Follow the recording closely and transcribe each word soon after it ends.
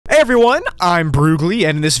everyone, I'm Broogli,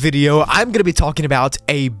 and in this video, I'm going to be talking about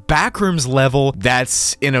a Backrooms level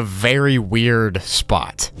that's in a very weird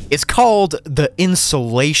spot. It's called the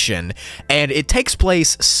Insulation, and it takes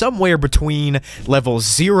place somewhere between levels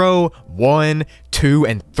 0, 1, 2,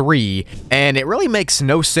 and 3, and it really makes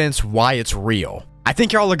no sense why it's real. I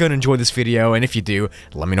think y'all are going to enjoy this video, and if you do,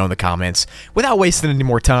 let me know in the comments. Without wasting any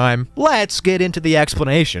more time, let's get into the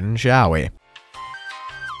explanation, shall we?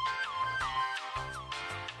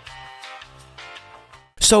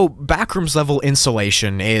 So, Backrooms level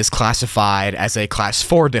Insulation is classified as a Class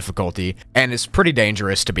 4 difficulty, and is pretty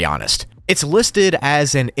dangerous to be honest. It's listed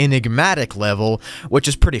as an enigmatic level, which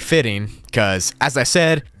is pretty fitting, because, as I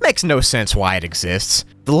said, makes no sense why it exists.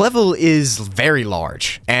 The level is very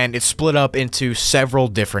large, and it's split up into several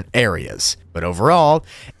different areas. But overall,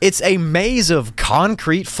 it's a maze of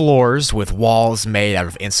concrete floors with walls made out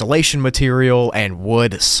of insulation material and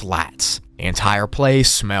wood slats. The entire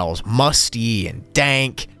place smells musty and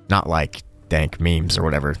dank, not like dank memes or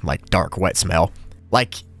whatever, like dark, wet smell.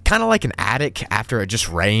 Kind of like an attic after it just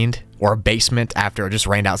rained, or a basement after it just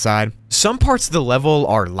rained outside. Some parts of the level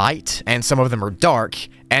are light, and some of them are dark,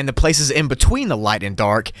 and the places in between the light and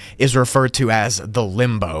dark is referred to as the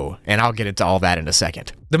limbo, and I'll get into all that in a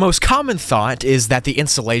second. The most common thought is that the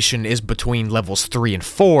insulation is between levels 3 and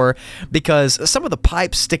 4, because some of the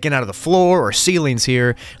pipes sticking out of the floor or ceilings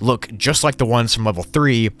here look just like the ones from level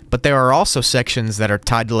 3, but there are also sections that are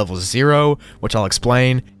tied to level 0, which I'll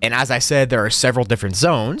explain, and as I said, there are several different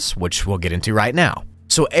zones, which we'll get into right now.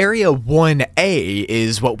 So Area 1A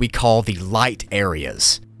is what we call the light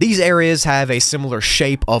areas. These areas have a similar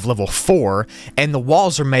shape of level 4, and the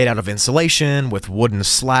walls are made out of insulation with wooden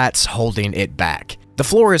slats holding it back. The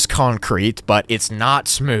floor is concrete, but it's not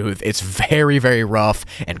smooth. It's very, very rough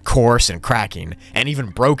and coarse and cracking, and even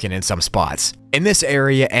broken in some spots. In this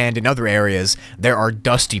area and in other areas, there are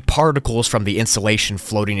dusty particles from the insulation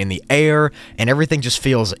floating in the air, and everything just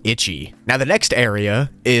feels itchy. Now the next area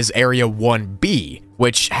is Area 1B,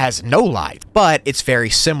 which has no light, but it's very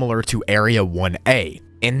similar to Area 1A.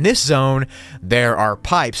 In this zone, there are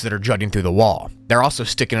pipes that are jutting through the wall. They're also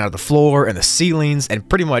sticking out of the floor and the ceilings and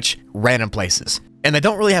pretty much random places. And they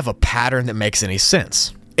don't really have a pattern that makes any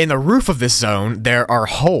sense. In the roof of this zone, there are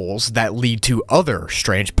holes that lead to other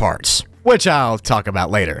strange parts, which I'll talk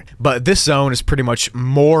about later. But this zone is pretty much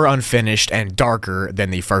more unfinished and darker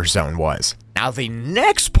than the first zone was. Now the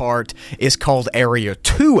next part is called Area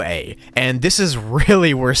 2A, and this is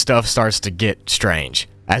really where stuff starts to get strange.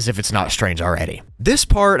 As if it's not strange already. This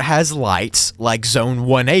part has lights, like Zone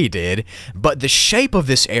 1A did, but the shape of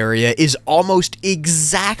this area is almost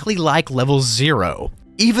exactly like Level 0.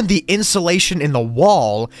 Even the insulation in the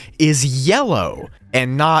wall is yellow,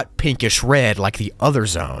 and not pinkish red like the other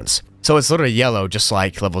zones. So it's literally yellow, just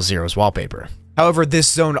like Level 0's wallpaper. However, this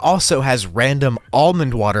zone also has random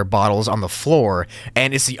almond water bottles on the floor,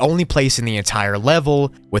 and it's the only place in the entire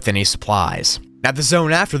level with any supplies. Now, the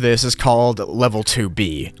zone after this is called Level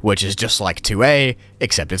 2B, which is just like 2A,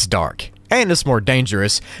 except it's dark. And it's more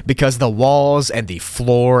dangerous because the walls and the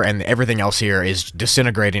floor and everything else here is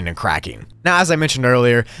disintegrating and cracking. Now, as I mentioned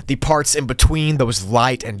earlier, the parts in between those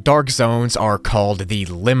light and dark zones are called the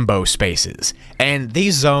limbo spaces. And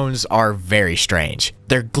these zones are very strange.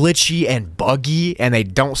 They're glitchy and buggy, and they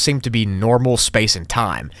don't seem to be normal space and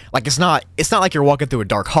time. Like, it's not like you're walking through a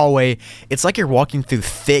dark hallway, it's like you're walking through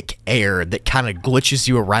thick air that kind of glitches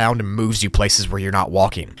you around and moves you places where you're not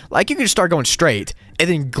walking. Like, you can just start going straight, and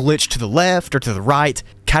then glitch to the left or to the right,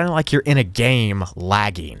 kind of like you're in a game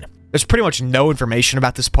lagging. There's pretty much no information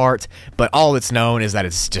about this part, but all that's known is that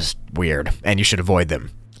it's just weird, and you should avoid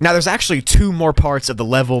them. Now, there's actually 2 more parts of the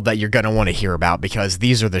level that you're going to want to hear about, because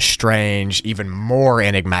these are the strange, even more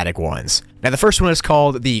enigmatic ones. Now, the first one is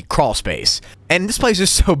called the CRAWLSPACE, and this place is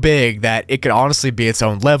so big that it could honestly be its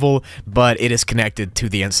own level, but it is connected to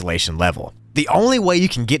the insulation level. The only way you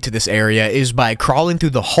can get to this area is by crawling through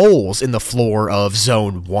the holes in the floor of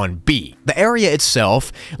Zone 1B. The area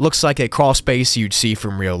itself looks like a crawlspace you'd see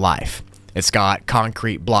from real life. It's got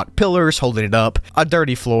concrete block pillars holding it up, a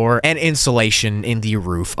dirty floor, and insulation in the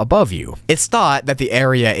roof above you. It's thought that the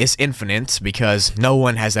area is infinite because no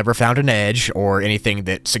one has ever found an edge or anything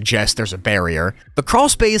that suggests there's a barrier. The crawl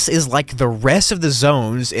space is like the rest of the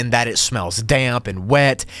zones in that it smells damp and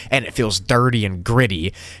wet, and it feels dirty and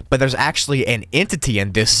gritty, but there's actually an entity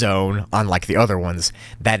in this zone, unlike the other ones,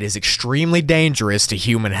 that is extremely dangerous to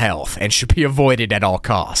human health and should be avoided at all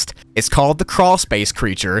costs. It's called the CRAWLSPACE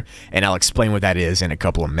creature, and I'll explain what that is in a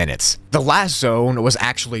couple of minutes. The last zone was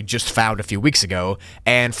actually just found a few weeks ago,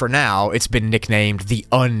 and for now, it's been nicknamed the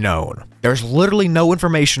Unknown. There's literally no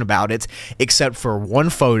information about it, except for one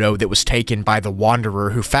photo that was taken by the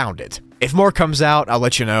wanderer who found it. If more comes out, I'll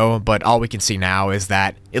let you know, but all we can see now is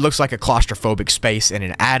that it looks like a claustrophobic space in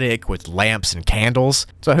an attic with lamps and candles,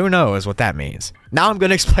 so who knows what that means. Now I'm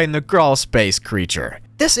going to explain the CRAWLSPACE creature.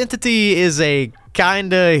 This entity is a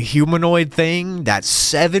kinda humanoid thing that's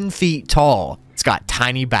 7 feet tall. It's got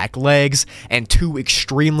tiny back legs and 2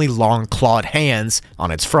 extremely long clawed hands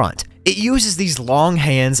on its front. It uses these long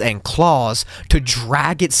hands and claws to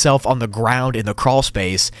drag itself on the ground in the crawl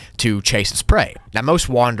space to chase its prey. Now, most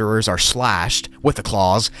wanderers are slashed with the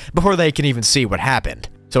claws before they can even see what happened,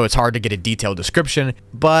 so it's hard to get a detailed description,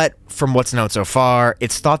 but from what's known so far,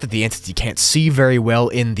 it's thought that the entity can't see very well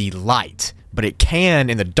in the light, but it can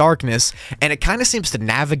in the darkness, and it kind of seems to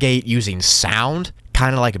navigate using sound,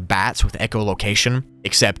 kind of like bats with echolocation,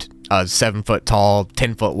 except a 7 foot tall,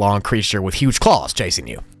 10 foot long creature with huge claws chasing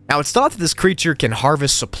you. Now, it's thought that this creature can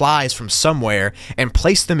harvest supplies from somewhere and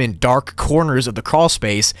place them in dark corners of the crawl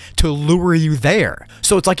space to lure you there.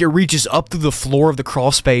 So it's like it reaches up through the floor of the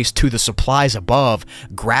crawl space to the supplies above,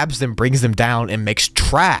 grabs them, brings them down, and makes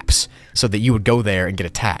traps so that you would go there and get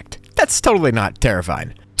attacked. That's totally not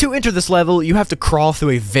terrifying. To enter this level, you have to crawl through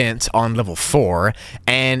a vent on level 4,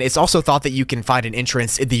 and it's also thought that you can find an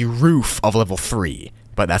entrance in the roof of level 3,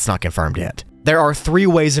 but that's not confirmed yet. There are 3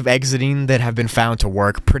 ways of exiting that have been found to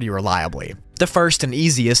work pretty reliably. The first and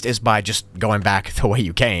easiest is by just going back the way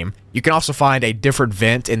you came. You can also find a different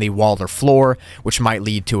vent in the wall or floor, which might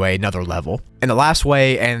lead to another level. And the last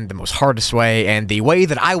way, and the most hardest way, and the way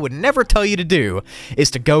that I would never tell you to do,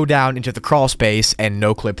 is to go down into the crawl space and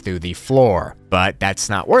no-clip through the floor. But that's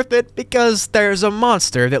not worth it, because there's a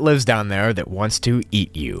monster that lives down there that wants to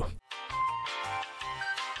eat you.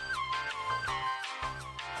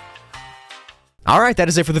 Alright, that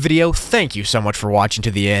is it for the video. Thank you so much for watching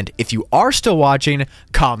to the end. If you are still watching,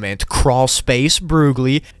 comment CRAWLSPACE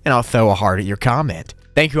Broogli, and I'll throw a heart at your comment.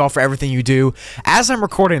 Thank you all for everything you do. As I'm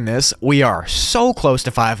recording this, we are so close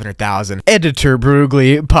to 500,000. Editor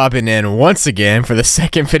Broogli popping in once again for the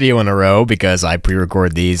 2nd video in a row because I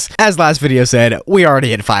pre-record these. As last video said, we already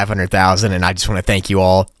hit 500,000, and I just want to thank you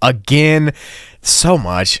all again so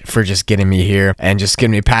much for just getting me here and just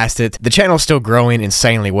getting me past it. The channel's still growing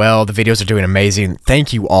insanely well. The videos are doing amazing.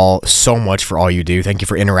 Thank you all so much for all you do. Thank you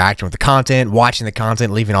for interacting with the content, watching the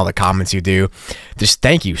content, leaving all the comments you do. Just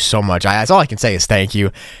thank you so much. That's all I can say is thank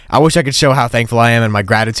you. I wish I could show how thankful I am and my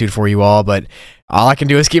gratitude for you all, but all I can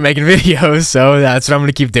do is keep making videos, so that's what I'm going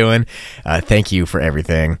to keep doing. Thank you for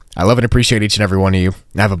everything. I love and appreciate each and every one of you.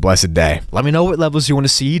 Have a blessed day. Let me know what levels you want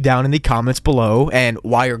to see down in the comments below, and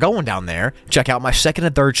while you're going down there, check out my 2nd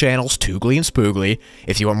and 3rd channels, Toogly and Spoogly.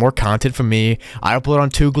 If you want more content from me, I upload on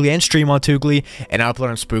Toogly and stream on Toogly, and I upload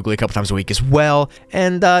on Spoogly a couple times a week as well,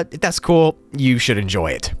 and if that's cool, you should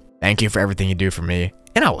enjoy it. Thank you for everything you do for me,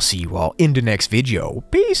 and I will see you all in the next video.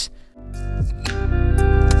 Peace!